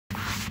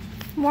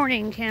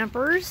Morning,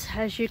 campers.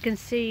 As you can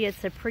see,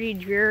 it's a pretty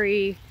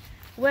dreary,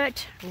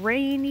 wet,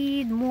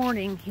 rainy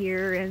morning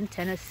here in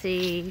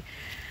Tennessee.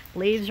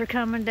 Leaves are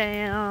coming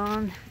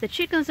down. The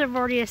chickens have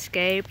already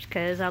escaped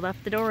because I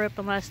left the door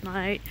open last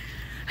night.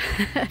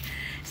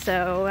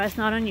 So that's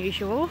not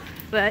unusual,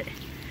 but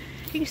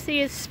you can see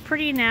it's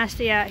pretty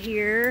nasty out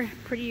here,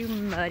 pretty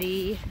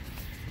muddy.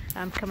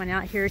 I'm coming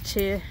out here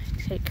to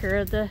take care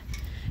of the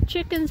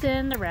chickens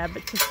and the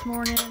rabbits this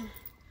morning.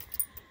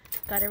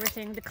 Got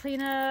everything to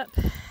clean up.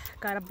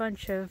 Got a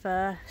bunch of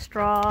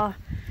straw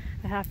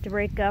I have to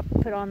break up,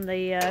 put on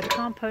the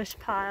compost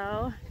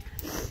pile.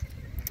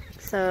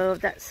 So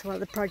that's one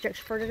of the projects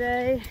for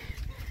today.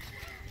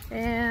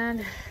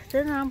 And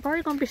then I'm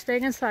probably going to be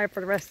staying inside for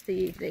the rest of the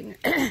evening.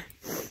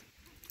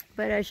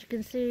 But as you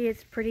can see,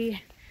 it's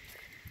pretty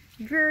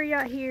dreary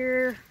out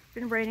here.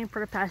 Been raining for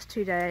the past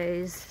 2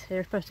 days.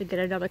 They're supposed to get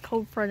another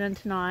cold front in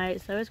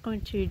tonight, so it's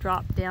going to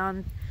drop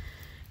down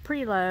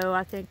pretty low.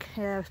 I think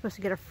we're supposed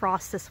to get a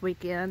frost this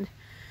weekend.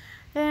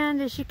 And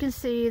as you can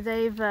see,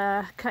 they've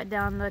cut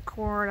down the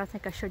corn. I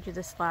think I showed you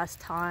this last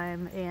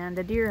time. And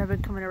the deer have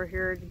been coming over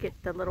here to get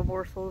the little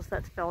morsels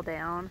that fell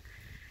down.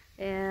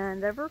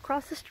 And over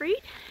across the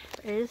street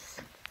is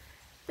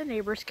the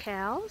neighbor's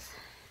cows.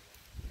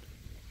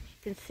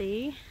 You can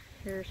see,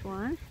 here's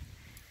one.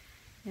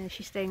 And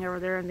she's staying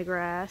over there in the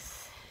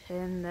grass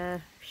in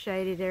the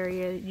shaded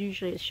area.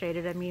 Usually it's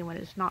shaded, I mean, when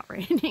it's not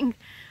raining.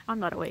 I'm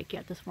not awake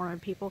yet this morning,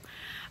 people.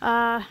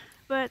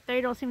 But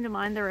they don't seem to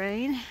mind the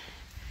rain.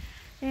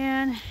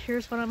 And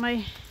here's one of my,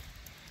 let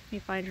me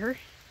find her.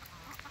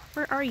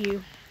 Where are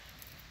you?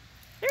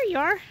 There you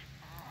are.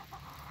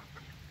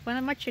 One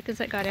of my chickens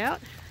that got out.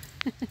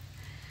 It's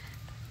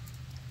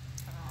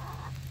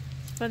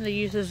fun to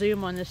use the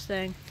zoom on this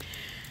thing.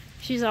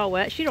 She's all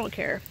wet, she don't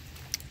care.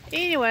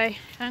 Anyway,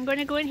 I'm going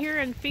to go in here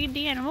and feed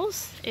the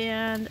animals,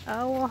 and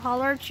I will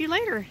holler at you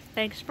later.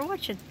 Thanks for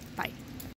watching. Bye.